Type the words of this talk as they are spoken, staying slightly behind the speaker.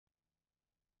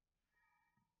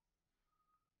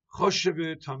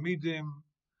Chosheve Talmidim,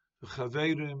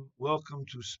 Chaverim, welcome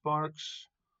to Sparks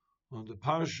on the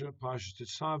Parsha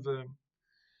Tetzaveh.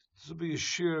 This will be a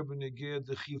shir b'neged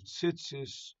the Chiv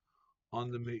Tzitzis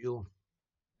on the Me'il.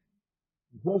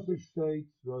 The Pasuk states,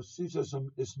 "V'asisas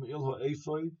es Me'il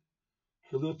ha'ephod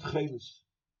chilut chelis."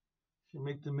 You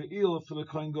make the Me'il for the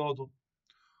Kohen Gadol.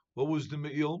 What was the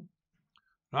Me'il?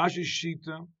 Rashi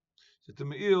Shita that the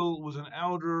Me'il was an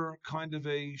outer kind of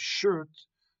a shirt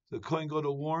the Kohen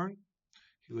Gadol wore.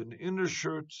 He had an inner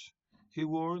shirt he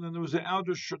wore, and then there was an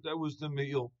outer shirt that was the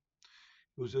Me'il.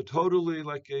 It was a totally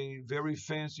like a very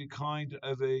fancy kind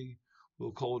of a,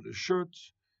 we'll call it a shirt.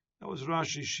 That was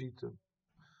Rashi Shita.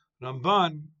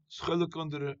 Ramban, Schelik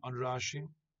on Rashi.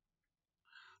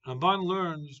 Ramban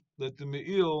learns that the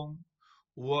Me'il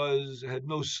had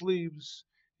no sleeves.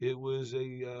 It was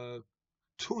a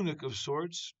tunic of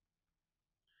sorts.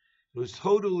 It was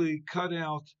totally cut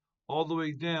out all the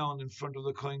way down in front of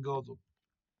the Kohen Gadol.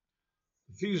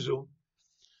 Fizu,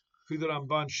 Fida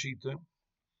Ramban Shita,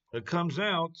 it comes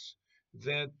out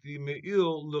that the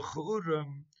Me'il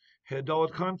L'Churam had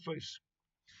Dalet Kanfos,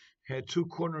 had two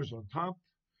corners on top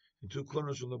and two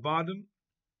corners on the bottom.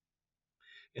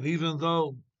 And even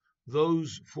though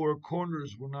those four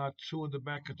corners were not two in the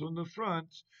back and two in the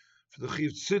front, for the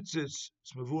Chiv Tzitzis,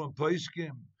 Smavu and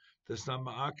Paiskim, that's not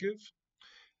Ma'akiv.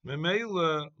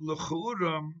 Memela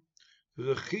L'Churam,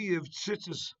 the Chiv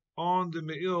Tzitzis on the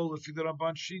Me'il of the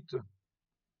Ramban Shita.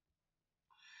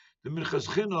 The Minchas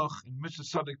Chinuch in Mitzvah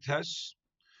Tzadik Tes,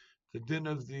 the din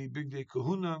of the Big Day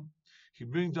Kahuna, he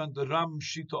brings down the Ram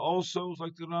Shita also,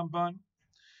 like the Ramban,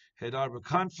 had Arba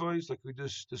Kanfos, like we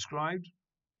just described.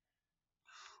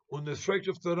 On the threat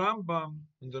of the Rambam,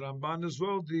 and the Ramban as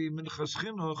well, the Minchas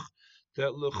Chinuch,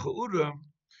 that L'Cha'ura,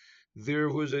 there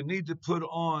was a need to put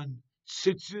on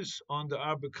tzitzis on the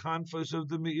Arba Kanfos of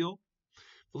the Me'il,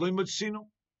 V'lei Matzino.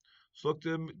 So look,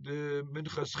 the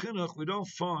Minchas Chinuch, we don't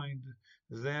find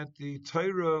that the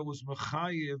Torah was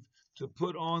mechayiv to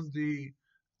put on the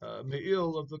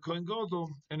Me'il of the Kohen Gadol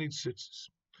any tzitzis.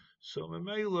 So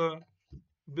Memela,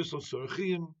 Bissel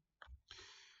Sorchim.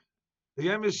 The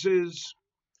emes is,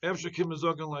 after Kim is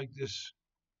talking like this,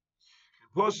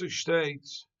 the Pasuk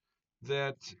states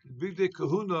that Big Day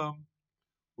Kahuna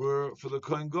were for the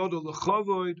Kohen Gadol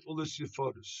l'chavoid or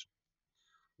l'siforos.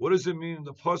 What does it mean in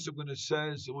the Pasuk when it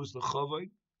says it was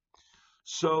l'chavoid?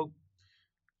 So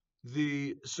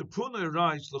the Sipuna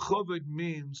writes, l'chavod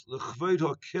means l'chved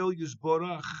hakel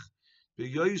yisborach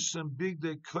b'yosem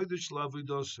bigdei kodesh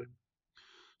lavidosen.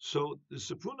 So the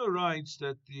Sipuna writes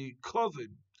that the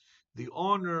kavod, the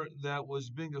honor that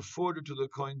was being afforded to the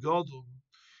Kohen Gadol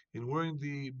in wearing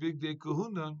the bigdei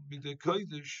kahuna, bigdei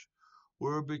kodesh,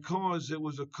 were because it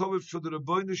was a kavod for the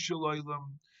Rabbeinu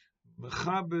Shalom,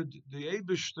 mechabed the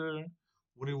Eibishter,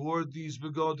 when he wore these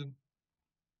begodim.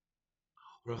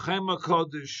 Rechaim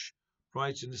HaKadosh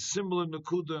writes in a similar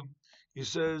Nakuda, he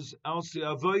says, Als the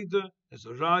Avodah, as a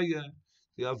Raya,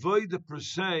 the Avodah per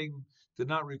se did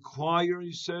not require,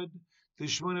 he said, the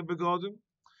Shemona Begodim.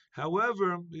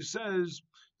 However, he says,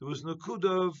 there was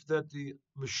Nakuda that the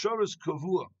Meshoras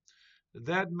Kavua,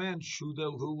 that man,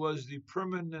 Shuda, who was the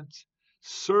permanent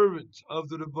servant of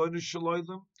the Rebbeinu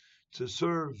Shalom, to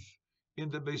serve in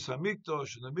the Beis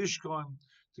HaMikdash, in the Mishkan,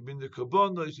 to be in the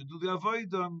Kabbalah, to do the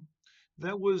Avodah,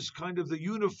 that was kind of the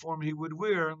uniform he would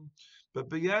wear, but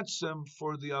Beyatzem,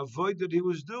 for the avoid that he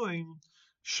was doing,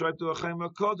 Shaitu Achaim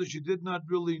HaKadosh, he did not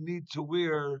really need to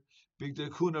wear Big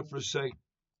Dekuna per se.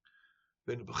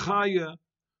 Ben Bechaya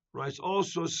writes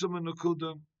also similar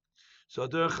Nakuda. So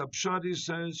Derech Abshadi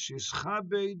says,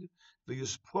 Shishchabed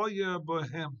v'yispoya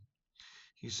bohem.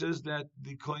 He says that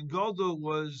the Kohen Gadol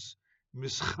was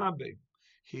mischabed.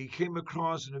 He came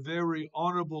across in a very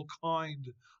honorable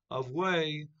kind of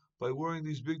way by wearing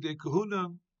these big day kahuna,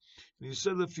 and he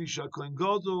said that Fisha Kohen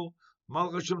Gadol,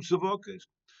 Malchashem Tzavokes.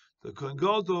 The Kohen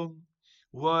Gadol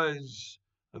was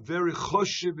a very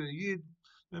choshev yid.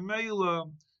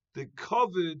 Memela, the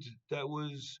kavod that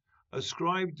was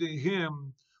ascribed to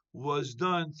him was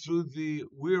done through the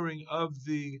wearing of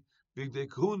the big day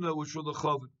kahuna, which were the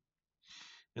chavod.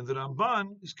 And the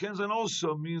Ramban, his Kenzan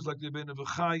also means like the Ben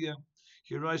Avachaya.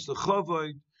 He writes the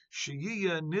chavod.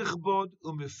 Sheyiya nichbod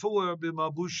umefor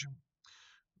b'mabushim.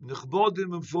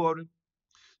 Nichbodim umeforim.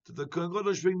 To the Kohen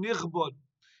Gadol should be nichbod.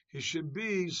 He should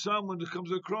be someone that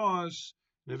comes across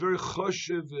in a very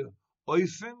choshev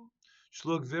oifen. Should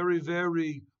look very,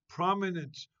 very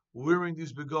prominent wearing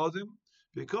these begodim.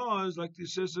 Because, like it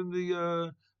says in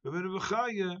the Rebbeinu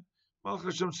Bechaya, Malch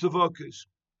Hashem Tzavokes.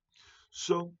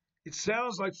 So, it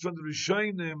sounds like from the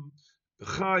Rishonim,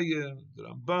 Bechaya, the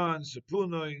Ramban,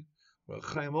 Sepunoi,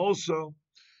 Chaim also,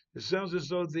 It sounds as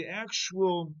though the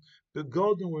actual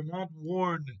begodim were not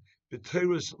worn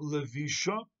b'teres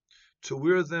levisha, to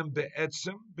wear them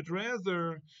be'etzem, but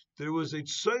rather there was a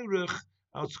tzorech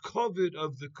out kovid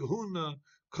of the kahuna,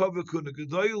 kovid kuna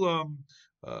gedolam,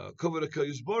 kovid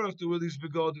HaKadosh Baruch to wear these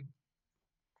begodim.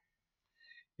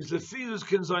 The fetus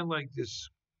can sign like this.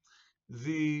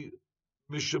 The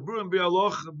Mishabur and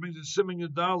Bialoch brings in Siman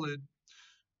Yudalid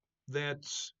that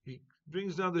he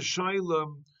brings down the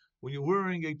Shaila when you're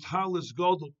wearing a talis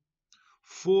gadol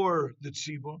for the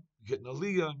tzibur, you get an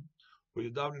aliyah, or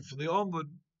you're davening for the omud.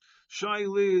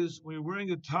 Shaila is when you're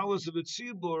wearing a talis of the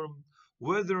tzibur,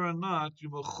 whether or not you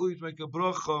mechuyev make a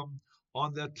bracha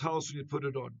on that talis when you put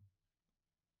it on.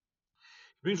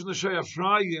 It brings from the Shai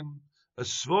Ephraim a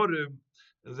svarim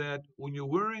that when you're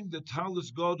wearing the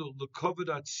talis gadol, the covered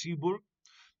at tzibur,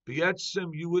 b'yetzem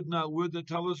you would not wear the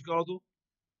talis gadol.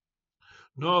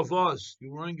 No of us,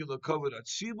 you're wearing the covered at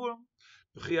tzibur.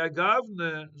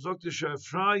 B'chiyagavne zok the Shai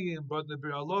Ephraim, but the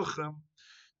Bir Alochem,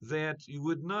 that you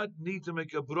would not need to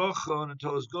make a bracha on a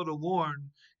talis gadol worn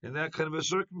in that kind of a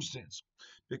circumstance,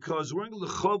 because wearing the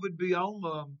covered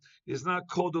bi'alma is not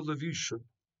called a levisha.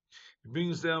 It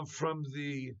brings down from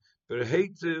the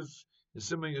Berhetiv, the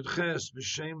Siman Yudches,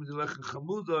 B'Shem Dilechen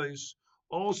Chamudais,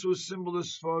 also a symbol of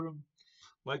Sfarim,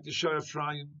 like the Shai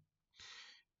Ephraim,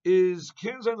 is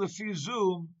Kenzan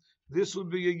Lefizum. This would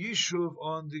be a yishuv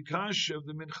on the kasha of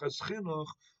the Minchas Chinuch,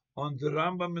 on the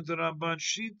Rambam and the Ramban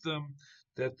Shitam,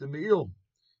 that the me'il,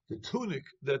 the tunic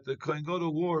that the Kohen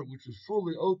Gadol wore, which was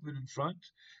fully open in front,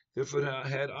 therefore it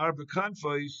had arba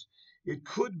kanfais, it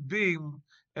could be,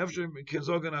 after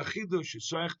Kenzogan Achidush, it's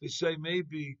trying to say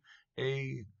maybe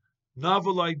a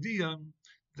novel idea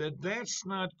that that's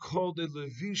not called a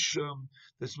levisha,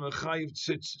 that's machayiv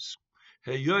tzitzis.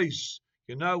 Hey, yois,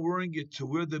 you're not wearing it to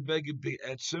wear the beged be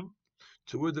etzim,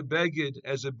 to wear the beged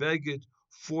as a beged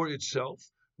for itself.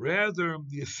 Rather,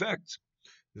 the effect,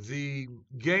 the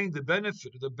gain, the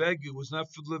benefit of the beged was not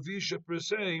for the levisha per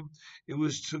se, it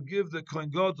was to give the Kohen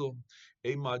Gadol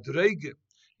a madrege,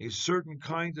 a certain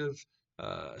kind of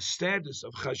status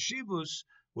of chashivus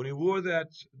when he wore that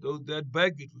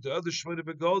beged with the other shmona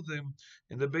begodim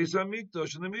in the Beis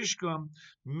Hamikdash and the Mishkan.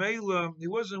 Mela, he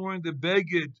wasn't wearing the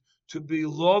beged to be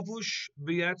lavush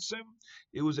biyatzim.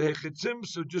 It was a hechetzim,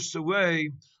 so just a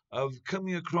way of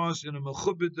coming across in a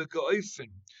mechubed ka'ofen,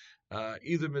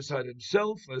 either beside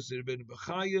himself, as the Rebbeinu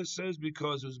Bechaya says,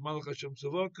 because it was Malach Hashem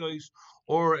Tzavakos,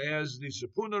 or as the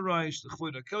Sepuna writes, the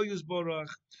Chvod HaKel Yisborach.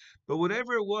 But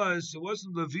whatever it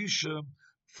wasn't levisha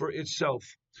for itself.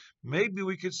 Maybe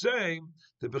we could say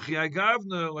the Bechiyai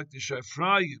Gavna, like the Shai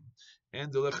Ephraim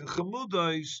and the Lechen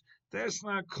Chamudais, that's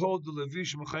not called the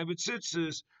levisha Mechayiv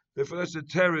Tzitzis. Therefore, that's the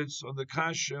teretz on the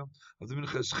kasha of the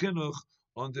Minchas Chinuch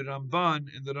on the Ramban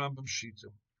and the Rambam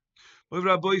Shita. Over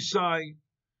Rabbi Sai,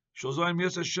 shall sein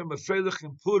Yes Hashem befreilich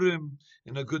in Purim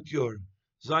in a good year.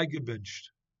 Sei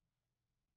gebenched.